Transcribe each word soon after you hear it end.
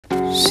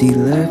She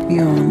left me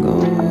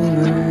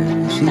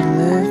hungover. She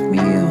left me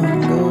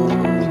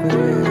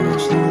hungover.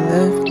 She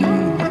left me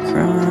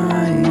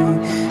crying.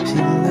 She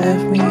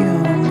left me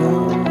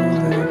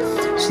hungover.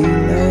 She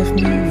left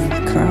me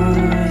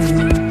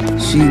crying.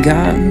 She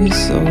got me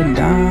so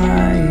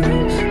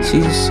dying.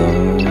 She's so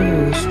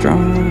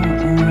strong,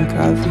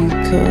 probably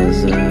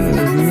because of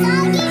me.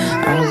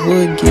 I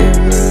would give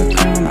her a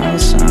crown, I'll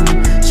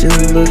shine.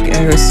 She'll look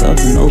at herself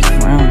and no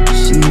frown.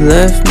 She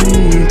left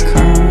me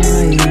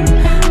crying.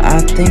 I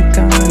think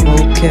I'm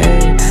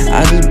okay.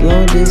 I just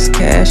blow this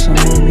cash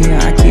on me.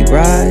 I keep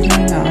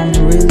riding, I'm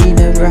really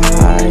never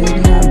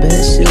hiding. I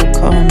bet she'll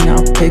call me,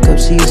 I'll pick up,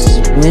 she's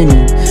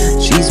winning.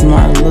 She's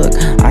my luck,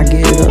 I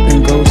get up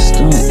and go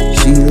stunt.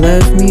 She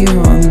left me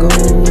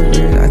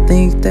hungover, I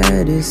think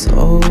that it's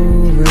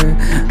over.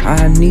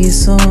 I need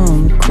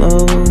some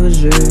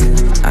closure.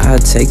 I'll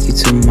take you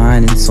to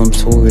mine and some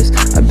tours.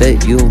 I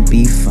bet you'll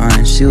be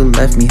fine. She'll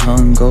left me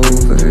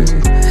hungover,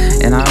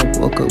 and I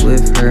woke up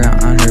with her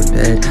on her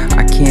bed.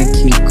 I can't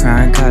keep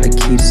crying, gotta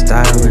keep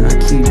styling. I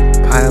keep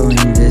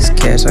piling this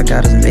cash, I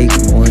gotta make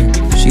more.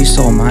 She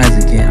saw mine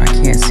again, I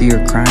can't see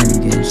her crying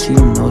again. She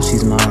knows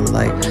she's my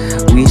light.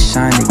 We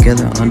shine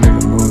together under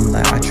the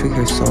moonlight. I treat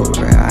her so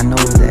right, I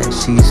know that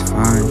she's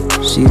fine.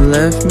 She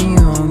left me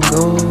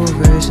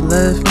hungover, she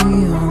left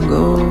me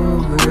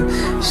hungover.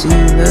 She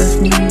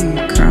left me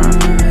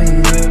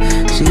crying,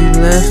 she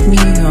left me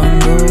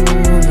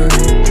hungover.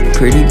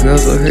 Pretty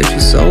girls will hurt you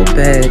so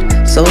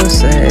bad, so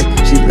sad.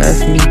 She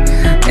left me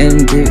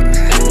and did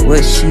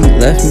what she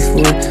left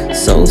me for.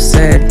 So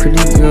sad,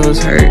 pretty girls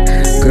hurt.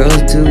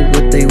 Girls do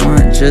what they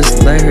want,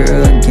 just let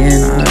her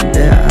again. I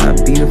bet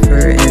I'd be with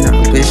her, and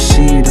I wish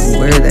she'd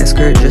wear that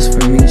skirt just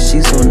for me.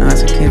 She's so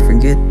nice, I can't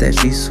forget that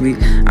she's sweet.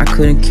 I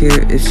couldn't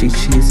care if she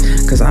cheats,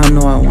 cause I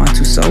know I want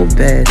to so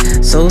bad.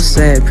 So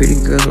sad, pretty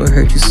girls will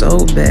hurt you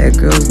so bad.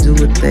 Girls do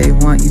what they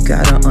want, you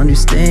gotta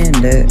understand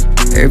that.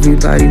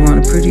 Everybody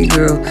want a pretty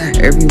girl,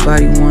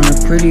 everybody want a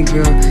pretty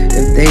girl.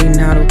 If they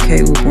not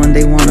okay with one,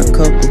 they want a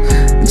couple.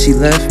 And she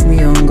left me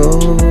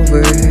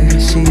hungover,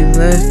 she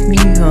left me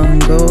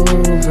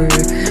hungover.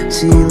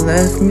 She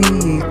left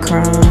me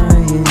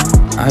crying.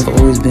 I've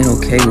always been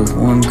okay with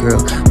one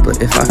girl,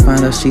 but if I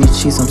find out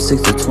she's some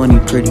 6 to 20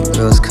 pretty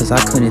girls, cause I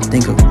couldn't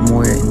think of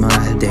more in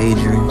my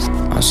daydreams.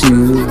 All she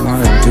really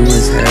wanna do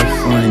is have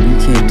fun, you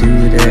can't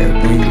do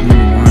that when you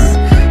want.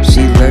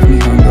 She left me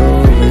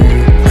hungover.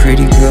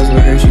 Pretty girls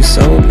will hurt you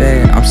so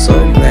bad, I'm so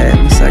glad.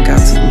 At least I got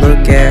to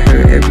look at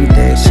her every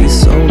day. She's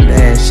so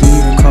bad, she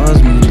even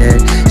calls me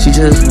dad. She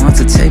just wants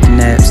to take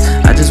naps,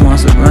 I just want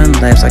to run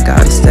laps. I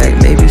got a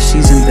stack, maybe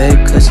she's in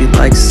bed cause she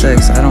likes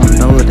sex. I don't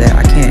know that,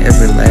 I can't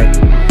ever laugh.